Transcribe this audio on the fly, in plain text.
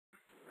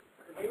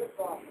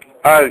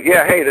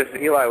Yeah, hey, this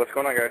is Eli. What's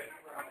going on, guys?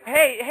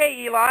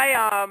 Hey, Eli.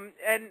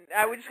 And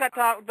we just got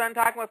done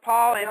talking with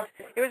Paul, and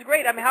it was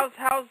great. I mean,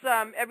 how's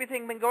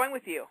everything been going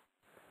with you?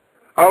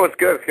 Oh, it's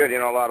good. It's good. You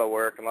know, a lot of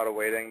work and a lot of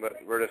waiting, but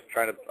we're just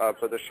trying to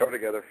put this show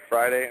together for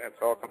Friday, and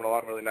it's all coming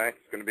along really nice.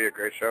 It's going to be a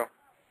great show.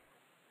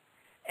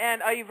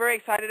 And are you very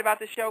excited about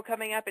the show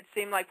coming up? It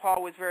seemed like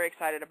Paul was very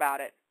excited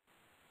about it.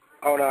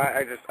 Oh no,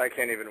 I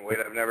can't even wait.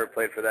 I've never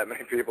played for that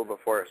many people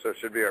before, so it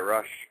should be a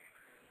rush.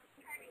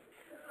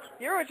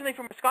 You're originally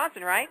from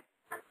Wisconsin, right?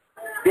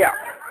 Yeah.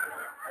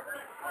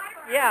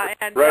 Yeah,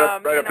 and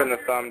right up in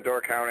the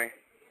Door County.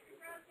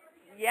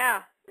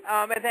 Yeah,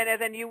 and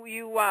then you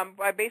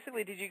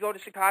basically, did you go to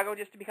Chicago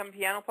just to become a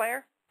piano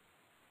player?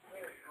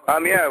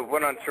 Yeah,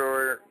 went on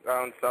tour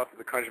down south of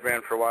the country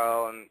band for a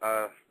while, and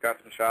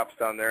got some shops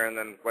down there, and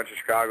then went to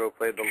Chicago,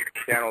 played the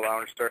piano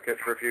lounge circuit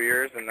for a few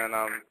years, and then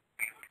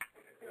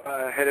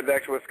headed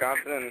back to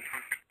Wisconsin and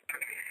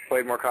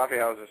played more coffee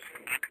houses.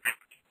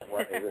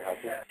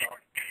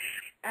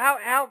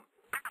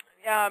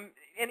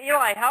 And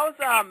Eli, how's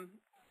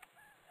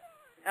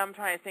I'm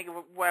trying to think of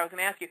what I was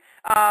going to ask you.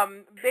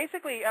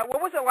 Basically,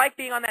 what was it like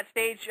being on that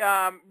stage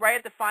right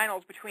at the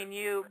finals between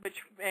you,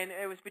 and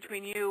it was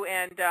between you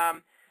and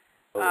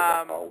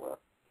Neil.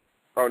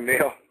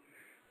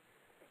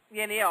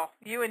 Yeah, Neil.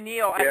 You and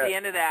Neil at the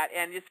end of that,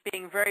 and just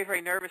being very,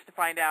 very nervous to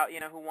find out,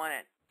 who won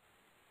it.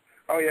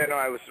 Oh yeah, no,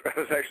 I was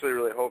actually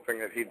really hoping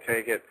that he'd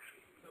take it.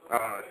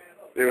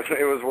 It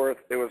was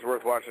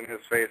worth watching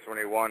his face when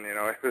he won.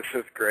 It was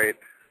just great.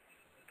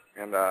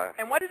 And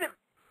what is it?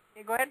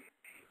 Go ahead.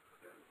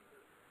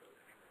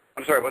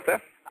 I'm sorry, what's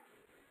that?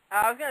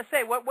 I was going to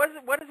say, what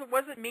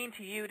does it mean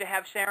to you to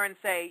have Sharon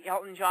say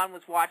Elton John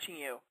was watching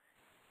you?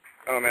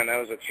 Oh man, that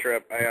was a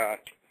trip.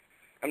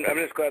 I'm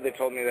just glad they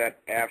told me that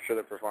after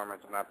the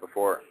performance, not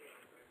before.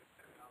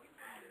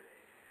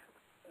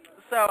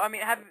 So, I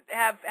mean,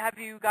 have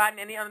you gotten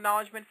any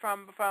acknowledgement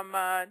from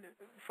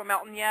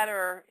Elton yet,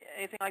 or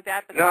anything like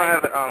that? No, I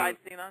haven't. I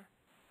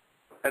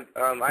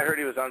I heard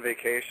he was on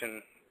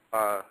vacation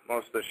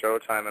most of the show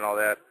time and all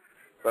that,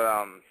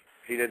 but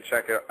he did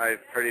check out. I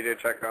heard he did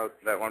check out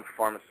that one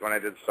performance when I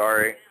did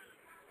Sari,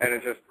 and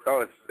it's just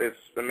it's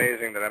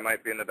amazing that I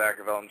might be in the back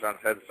of Elton John's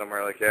head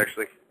somewhere. Like he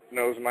actually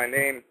knows my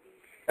name.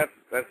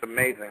 That's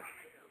amazing.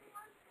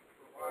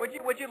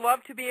 Would you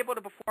love to be able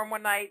to perform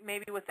one night,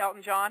 maybe with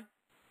Elton John?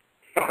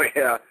 Oh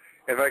yeah,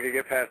 if I could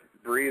get past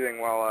breathing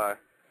while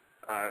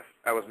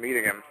I was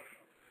meeting him,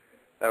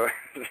 I would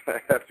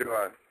have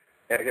to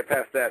get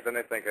past that. Then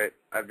I think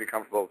I'd be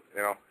comfortable,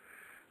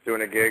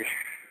 doing a gig.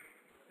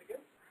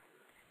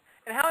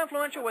 And how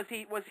influential was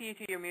he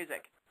to your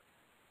music?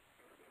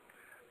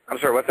 I'm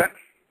sorry, what's that?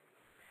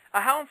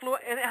 How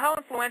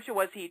influential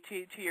was he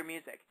to your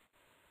music?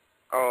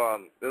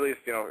 Oh, at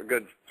least a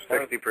good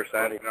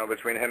 60%,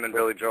 between him and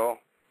Billy Joel.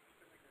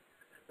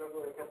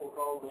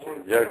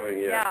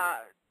 Yeah.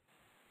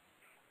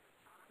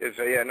 I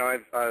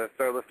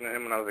started listening to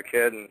him when I was a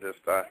kid, and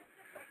just,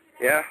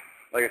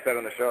 like I said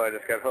on the show, I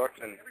just got hooked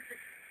and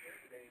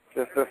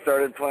just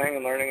started playing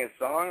and learning his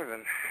songs,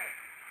 and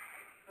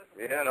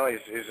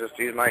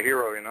he's my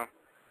hero,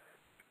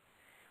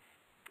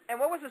 And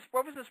what was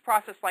this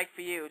process like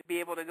for you to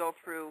be able to go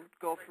through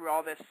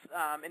all this?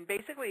 And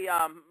basically,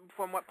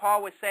 from what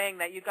Paul was saying,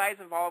 that you guys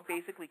have all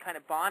basically kind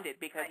of bonded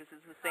because this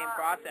is the same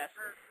process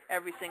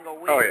every single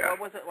week. Oh, yeah. What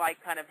was it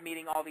like, kind of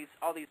meeting all these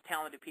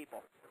talented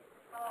people?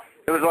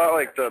 It was a lot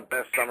like the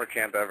best summer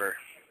camp ever.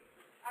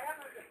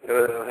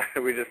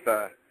 We just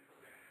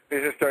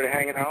started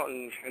hanging out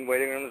in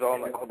waiting rooms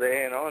all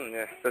day, and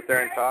sit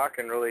there and talk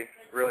and really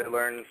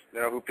learn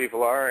who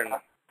people are, and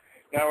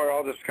now we're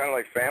all just kind of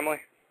like family.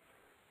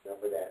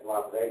 For that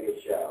Las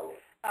Vegas show.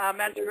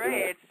 That's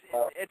great.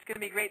 It's going to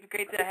be great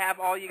to have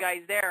all you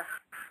guys there.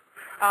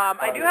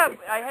 I do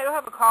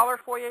have a caller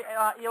for you,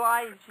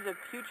 Eli. She's a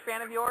huge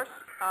fan of yours.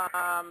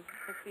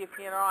 Let's see if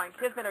you're on.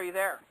 Kismet, are you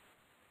there?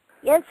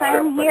 Yes,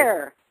 I'm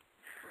here.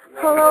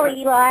 Hello,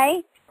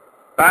 Eli.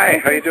 Hi,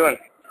 how you doing?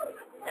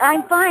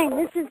 I'm fine.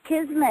 This is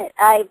Kismet.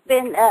 I've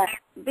been a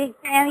big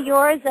fan of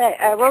yours.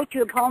 I wrote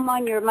you a poem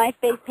on your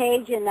MySpace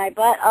page, and I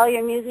bought all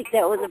your music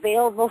that was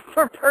available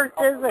for purchase.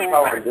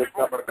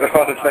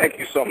 Oh, thank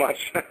you so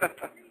much.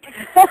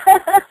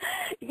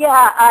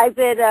 Yeah, I've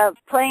been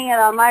playing it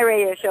on my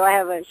radio show. I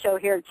have a show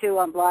here, too,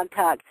 on Blog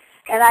Talk.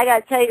 And I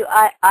got to tell you,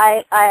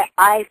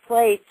 I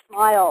play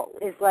Smile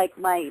is like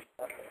my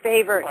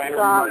favorite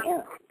song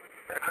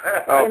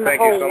in the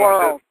whole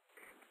world.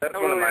 That's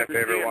one of my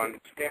favorite ones.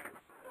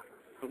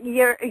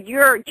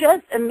 You're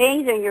just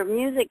amazing. Your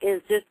music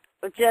is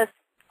just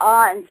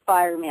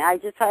awe-inspiring me. I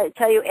just have to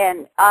tell you.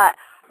 And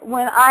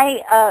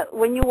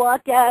when you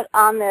walked out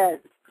on the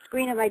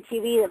screen of my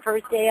TV the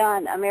first day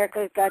on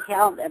America's Got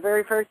Talent, the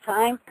very first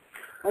time,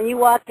 when you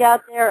walked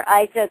out there,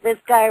 I said, "This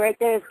guy right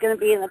there is going to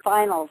be in the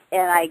finals."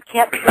 And I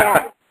kept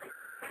that.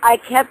 I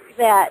kept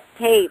that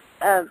tape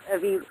of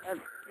you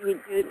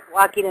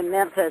walking in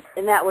Memphis,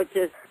 and that was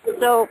just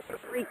so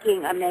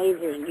freaking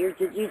amazing. You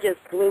just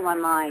blew my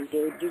mind,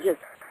 dude. You just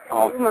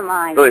blew my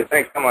mind. Really,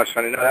 thanks so much,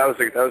 honey. No, that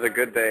was a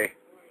good day.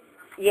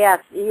 Yes,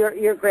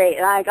 you're great,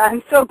 and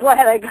I'm so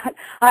glad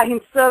I'm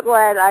so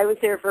glad I was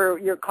here for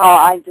your call.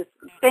 I just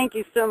thank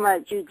you so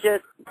much. You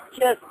just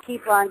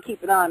keep on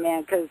keeping on,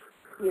 man, because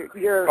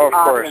you're Oh, of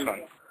awesome. course,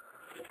 son.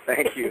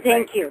 Thank you.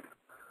 Thank you.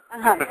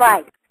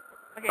 Bye.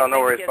 Okay, Oh, no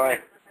worries. you. Bye.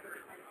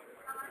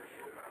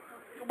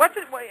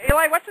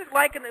 Eli, what's it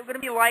like going to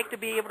be like to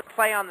be able to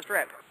play on the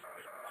Strip?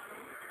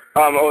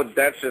 Oh,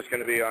 that's just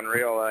going to be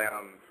unreal.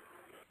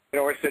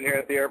 We're sitting here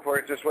at the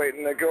airport just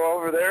waiting to go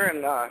over there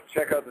and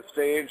check out the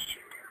stage.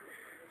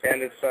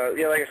 And it's,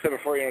 like I said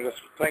before, just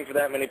playing for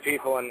that many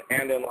people and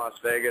in Las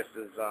Vegas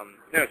is,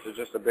 it's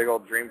just a big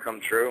old dream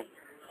come true.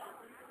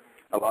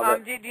 I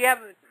love it.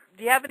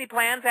 Do you have any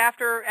plans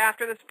after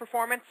this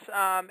performance?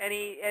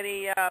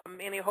 Any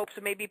hopes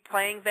of maybe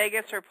playing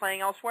Vegas or playing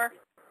elsewhere?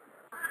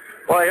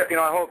 Well,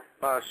 I hope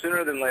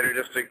sooner than later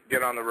just to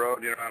get on the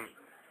road.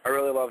 I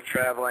really love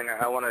traveling.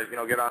 I want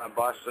to, get on a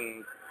bus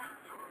and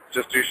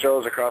just do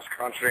shows across the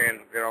country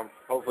and,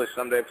 hopefully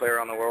someday play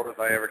around the world if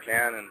I ever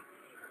can. And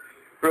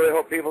really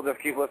hope people just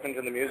keep listening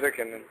to the music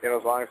and,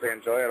 as long as they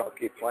enjoy it, I'll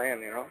keep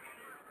playing,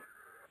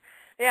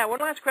 Yeah, one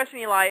last question,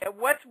 Eli.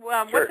 What's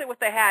it with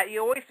the hat?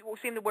 You always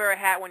seem to wear a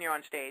hat when you're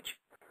on stage.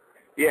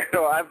 Yeah,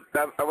 no, I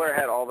wear a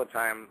hat all the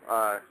time.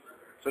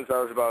 Since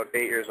I was about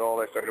 8 years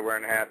old, I started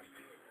wearing hats.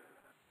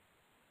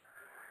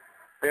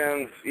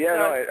 And,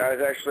 I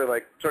was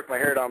actually, took my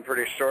hair down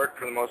pretty short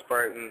for the most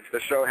part, and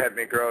the show had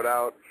me grow it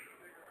out.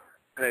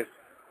 And I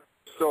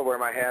still wear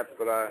my hats,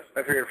 but I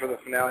figured for the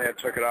finale I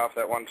took it off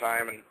that one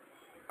time, and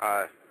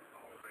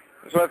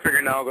so I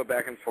figured now I'll go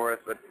back and forth.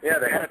 But, yeah,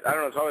 the hat, I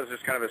don't know, it's always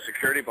just kind of a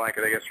security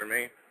blanket, I guess, for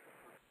me.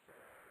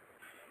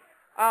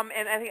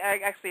 And I think I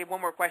actually have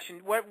one more question.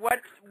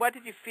 What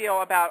did you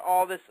feel about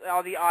all the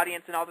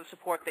audience and all the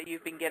support that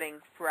you've been getting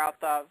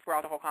throughout the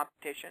whole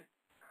competition?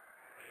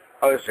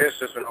 Oh, it's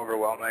just been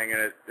overwhelming,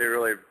 and it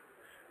really,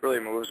 really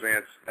moves me.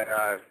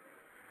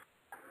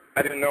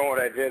 I didn't know what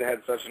I did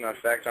had such an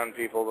effect on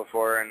people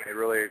before, and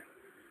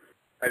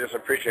I just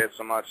appreciate it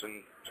so much,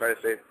 and try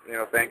to say,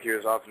 thank you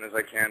as often as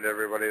I can to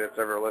everybody that's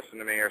ever listened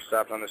to me or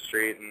stopped on the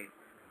street, and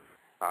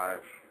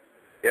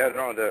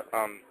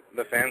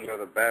the fans are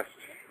the best.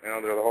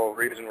 They're the whole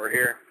reason we're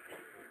here.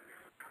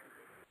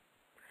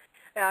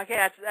 Yeah,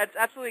 okay, that's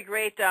absolutely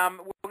great.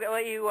 We'll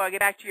let you get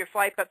back to your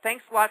flight, but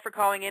thanks a lot for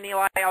calling in,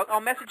 Eli. I'll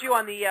message you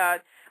on the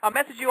the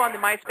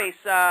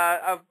MySpace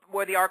of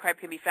where the archive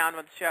can be found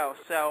on the show.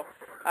 So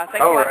thanks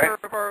a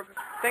lot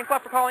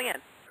for calling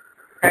in.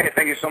 Hey,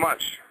 thank you so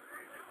much.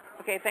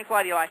 Okay, thanks a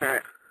lot, Eli. All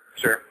right,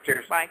 sure.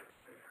 Cheers. Bye.